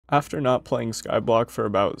After not playing Skyblock for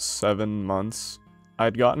about 7 months,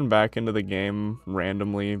 I'd gotten back into the game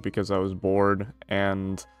randomly because I was bored,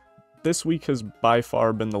 and this week has by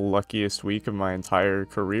far been the luckiest week of my entire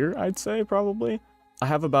career, I'd say, probably. I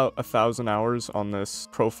have about 1,000 hours on this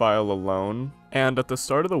profile alone, and at the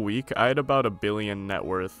start of the week, I had about 1 billion net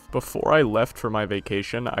worth. Before I left for my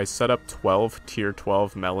vacation, I set up 12 tier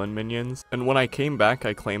 12 melon minions, and when I came back,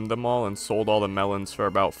 I claimed them all and sold all the melons for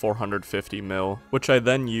about 450 mil, which I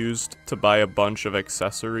then used to buy a bunch of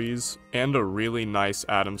accessories and a really nice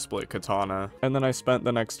atom split katana. And then I spent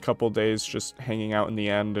the next couple days just hanging out in the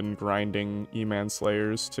end and grinding E-Man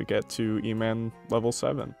Slayers to get to E-Man level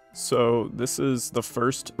 7. So this is the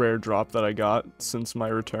first rare drop that I got since my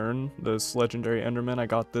return, this legendary Enderman. I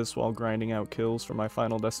got this while grinding out kills for my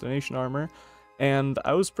final destination armor, and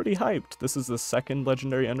I was pretty hyped. This is the second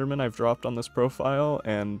legendary Enderman I've dropped on this profile,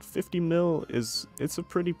 and 50 mil it's a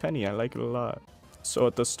pretty penny. I like it a lot. So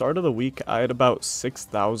at the start of the week, I had about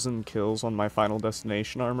 6,000 kills on my final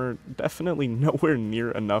destination armor, definitely nowhere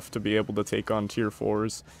near enough to be able to take on tier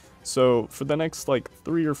 4s. So for the next like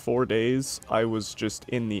 3 or 4 days, I was just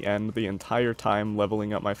in the end the entire time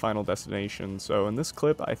leveling up my final destination. So in this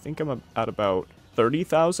clip, I think I'm at about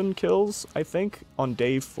 30,000 kills, I think, on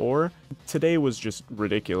day 4. Today was just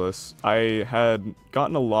ridiculous. I had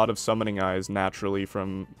gotten a lot of summoning eyes naturally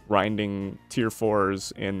from grinding tier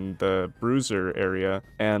 4s in the bruiser area,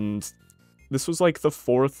 and this was like the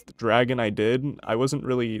 4th dragon I did. I wasn't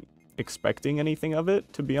really expecting anything of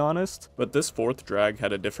it, to be honest, but this 4th drag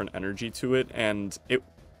had a different energy to it, and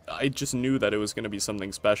I just knew that it was going to be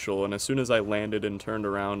something special. And as soon as I landed and turned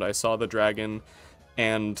around, I saw the dragon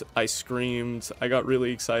and I screamed. I got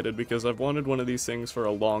really excited because I've wanted one of these things for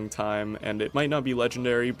a long time, and it might not be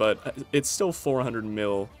legendary, but it's still 400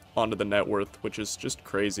 mil onto the net worth, which is just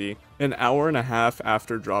crazy. An hour and a half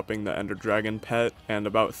after dropping the Ender Dragon pet, and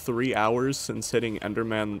about 3 hours since hitting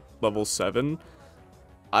Enderman level 7,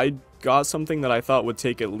 I got something that I thought would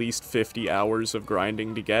take at least 50 hours of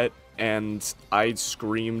grinding to get, and I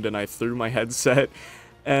screamed and I threw my headset,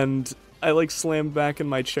 and I like slammed back in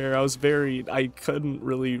my chair. I couldn't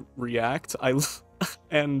really react.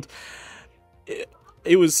 And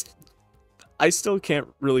it was, I still can't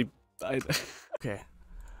really, okay.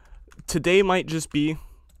 Today might just be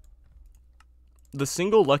the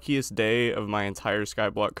single luckiest day of my entire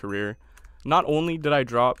Skyblock career. Not only did I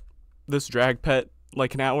drop this drag pet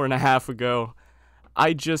like an hour and a half ago,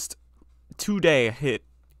 I just today hit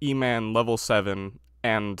E-Man level 7,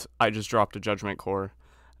 and I just dropped a Judgment Core.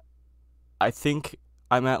 I think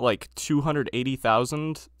I'm at like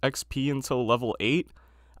 280,000 XP until level 8.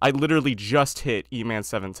 I literally just hit E-Man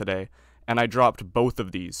 7 today, and I dropped both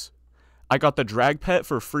of these. I got the drag pet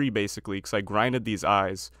for free, basically, because I grinded these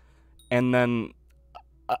eyes, and then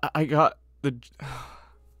I got the...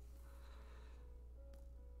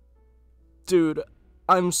 Dude,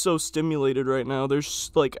 I'm so stimulated right now. There's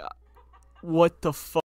like, what the fuck?